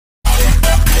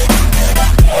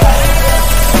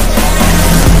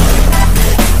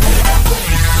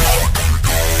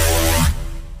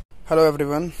Hello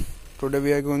everyone, today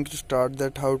we are going to start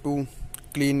that how to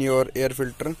clean your air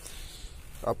filter।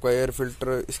 आपका air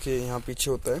filter इसके यहाँ पीछे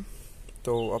होता है,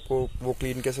 तो आपको वो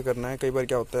क्लीन कैसे करना है। कई बार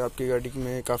क्या होता है, आपकी गाड़ी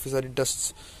में काफ़ी सारी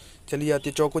डस्ट चली जाती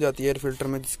है, चौक हो जाती है एयर फिल्टर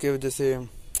में, जिसके वजह से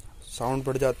साउंड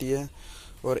बढ़ जाती है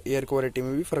और एयर क्वालिटी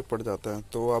में भी फ़र्क पड़ जाता है।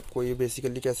 तो आपको ये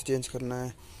बेसिकली कैसे चेंज करना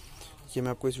है ये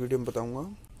मैं आपको इस वीडियो में बताऊँगा।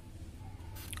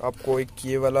 आपको एक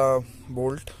ये वाला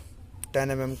बोल्ट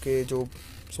 10 mm के जो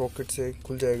सॉकेट से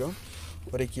खुल जाएगा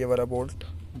और एक ये वाला बोल्ट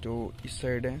जो इस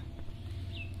साइड है,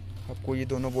 आपको ये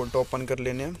दोनों बोल्ट ओपन कर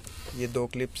लेने हैं। ये दो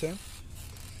क्लिप्स हैं,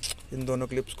 इन दोनों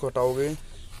क्लिप्स को हटाओगे,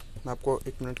 मैं आपको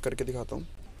 1 मिनट करके दिखाता हूँ।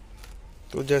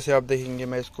 तो जैसे आप देखेंगे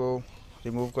मैं इसको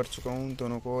रिमूव कर चुका हूँ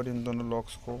दोनों को, और इन दोनों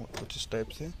लॉक्स को कुछ इस टाइप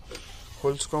से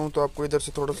खोल चुका हूँ। तो आपको इधर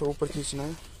से थोड़ा सा ऊपर खींचना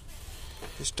है,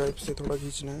 इस टाइप से थोड़ा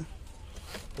खींचना है,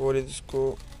 और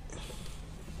इसको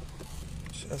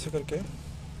ऐसे करके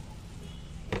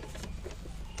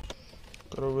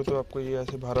करोगे तो आपको ये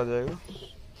ऐसे बाहर आ जाएगा।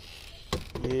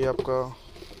 ये आपका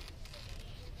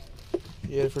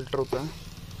एयर फिल्टर होता है,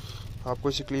 आपको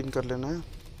इसे क्लीन कर लेना है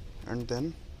एंड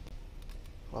देन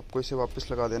आपको इसे वापस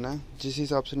लगा देना है। जिस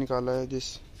हिसाब से निकाला है,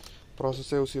 जिस प्रोसेस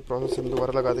है उसी प्रोसेस से हम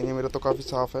दोबारा लगा देंगे। मेरा तो काफ़ी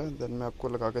साफ़ है, देन मैं आपको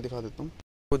लगा के दिखा देता हूँ।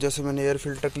 तो जैसे मैंने एयर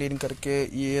फिल्टर क्लीन करके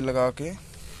ये लगा के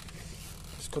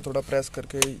इसको थोड़ा प्रेस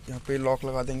करके यहाँ पे लॉक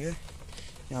लगा देंगे,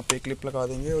 यहाँ पे क्लिप लगा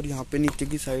देंगे, और यहाँ पे नीचे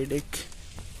की साइड एक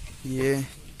ये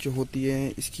जो होती है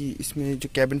इसकी, इसमें जो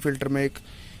कैबिन फिल्टर में एक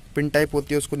पिन टाइप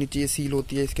होती है, उसको नीचे ये सील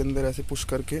होती है, इसके अंदर ऐसे पुश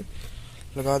करके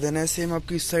लगा देना है। सेम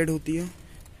आपकी इस साइड होती है,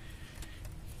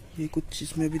 ये कुछ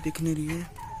इसमें भी दिख नहीं रही है,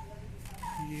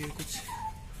 ये कुछ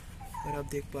अगर आप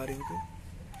देख पा रहे हो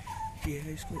तो ये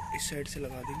है, इसको इस साइड से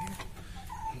लगा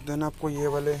देंगे। देन आपको ये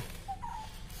वाले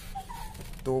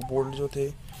दो बोल्ट जो थे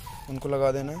उनको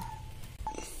लगा देना है।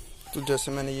 तो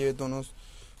जैसे मैंने ये दोनों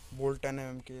बोल्ट 10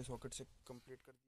 mm के सॉकेट से कंप्लीट कर दिया।